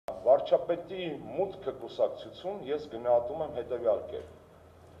Վարչապետի մուտքը կուսակցություն ես գնահատում եմ հետևյալ կերպ։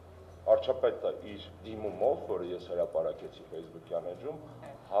 Վարչապետը իր դիմումով, որը ես հրապարակեցի Facebook-յան էջում,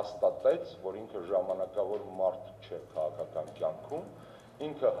 հաստատեց, որ ինքը ժամանակավոր մարդ չէ քաղաքական կյանքում,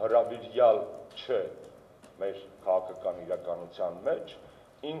 ինքը հրավիրյալ չէ մեր քաղաքական իրականության մեջ,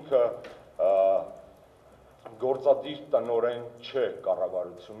 ինքը գործադիր տնօրեն չէ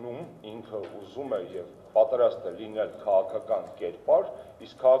կառավարությունում, ինքը ուզում է եւ պատրաստ է լինել քաղաքական կերպար,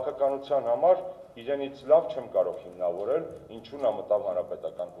 իսկ քաղաքականության համար իրենից լավ չեմ կարող հիմնավորել, ինչու նա մտավ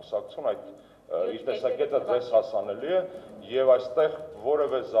հանրապետական կուսակցություն, այդ իր տեսակետը ձեզ հասանելի է եւ այստեղ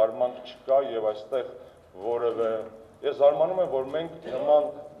որևէ զարմանք չկա եւ այստեղ որևէ ես զարմանում եմ, որ մենք նման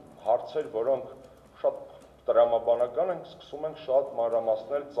հարցեր, որոնք շատ տրամաբանական են, սկսում ենք շատ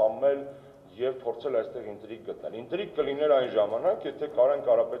մանրամասնել, ծամել եւ փորձել այստեղ ինտրիգ գտնել։ Ինտրիգ կլիներ այն ժամանակ, եթե Կարեն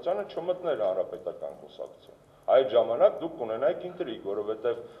Կարապետյանը չմտներ հանրապետական կուսակցություն։ Այդ ժամանակ դուք կունենայիք ինտրիգ,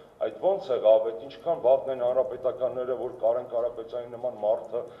 որովհետեւ այդ ոնց եղավ, այդ ինչքան վատն են հանրապետականները, որ Կարեն Կարապետյանի նման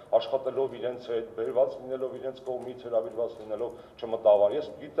մարդը աշխատելով իրենց հետ, բերված լինելով իրենց կողմից, հրավիրված լինելով չմտավ։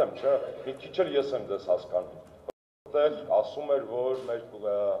 Ես գիտեմ, չէ, մի քիչ էլ ես եմ դες հասկանում։ Որտեղ ասում էր, որ մեր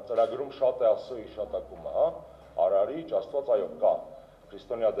ծրագրում շատ է ասո իշտակումը, հա, արարիչ, Աստված, այո, կա։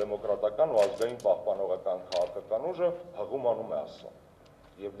 Քրիստոնյա դեմոկրատական ու ազգային պահպանողական քաղաքական ուժը հղումանում է ասում։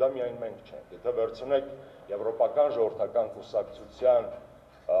 Եվ դա միայն մենք չենք։ Եթե վերցնեք Եվրոպական ժողովրդական կուսակցության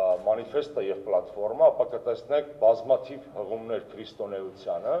մանիֆեստը եւ պլատֆորմը, ապա կտեսնեք բազմաթիվ հղումներ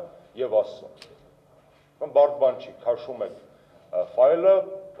քրիստոնեությանը եւ ասում։ Բարդ բան չի, քաշում եք ֆայլը,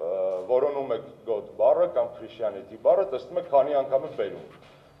 որոնում եք God բառը կամ Christianity բառը, տեսնում եք քանի անգամ է բերում։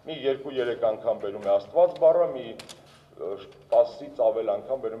 Մի 2-3 անգամ բերում է Աստված բառը, մի 10-ից ավել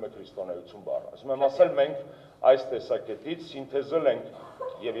անգամ բերում է քրիստոնեություն բառը։ Ասում եմ ասել մենք այս տեսակետից սինթեզել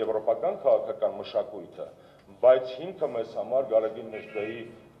ենք եւ եվրոպական քաղաքական մշակույթը, բայց հիմքը մեզ համար Գարեգին Նժդեի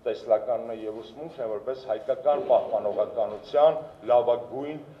տեսլականն է եւ ուսմունքն է որպես հայկական պահպանողականության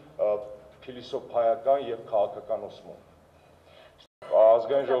լավագույն փիլիսոփայական եւ քաղաքական ուսմունք։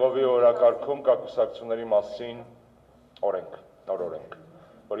 Ազգային ժողովի օրակարգում կա կուսակցությունների մասին օրենք, նոր օրենք,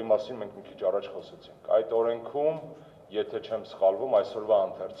 որի մասին մենք մի քիչ առաջ խոսեցինք։ Այդ օրենքում եթե չեմ սխալվում, այսօրվա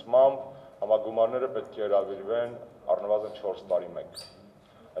ընթերցմամբ համագումարները պետք է հրավիրվեն առնվազն 4 տարի մեկ։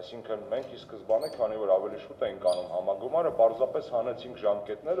 Այսինքն մենք ի սկզբանե, քանի որ ավելի շուտ էինք անում համագումարը, պարզապես հանեցինք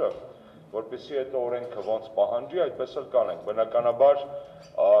ժամկետները, որպեսզի այդ օրենքը ոնց պահանջի, այդպես էլ կանենք։ Բնականաբար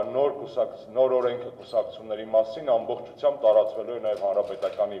նոր օրենքը կուսակցությունների մասին ամբողջությամբ տարածվելու է նաև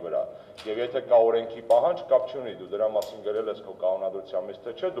հանրապետականի վրա։ Եվ եթե կա օրենքի պահանջ, կապ չունի, դու դրա մասին գրել ես քո կանոնադրության մեջ,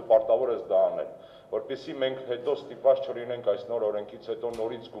 թե չէ, դու պարտավոր ես դա անել, որպեսզի մենք հետո ստիպված չլինենք այս նոր օրենքից հետո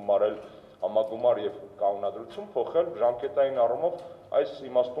նորից գումարել համագումար եւ կանոնադրություն փոխել, ժամկետային առումով այս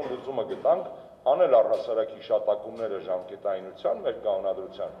իմաստուն լուծումը գտանք, անել առհասարակ հիշատակումները ժամկետայինության մեր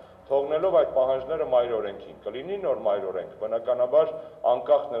կանոնադրության, թողնելով այդ պահանջները մայր օրենքին, կլինի նոր մայր օրենք, բնականաբար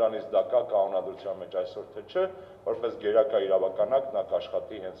անկախ նրանից դա կա կանոնադրության մեջ այսօր թե չէ, որպես գերակա իրավականակ նա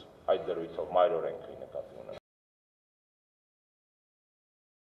կաշխատի հենց այդ դրույթով մայր օրենքի նկատմամբ։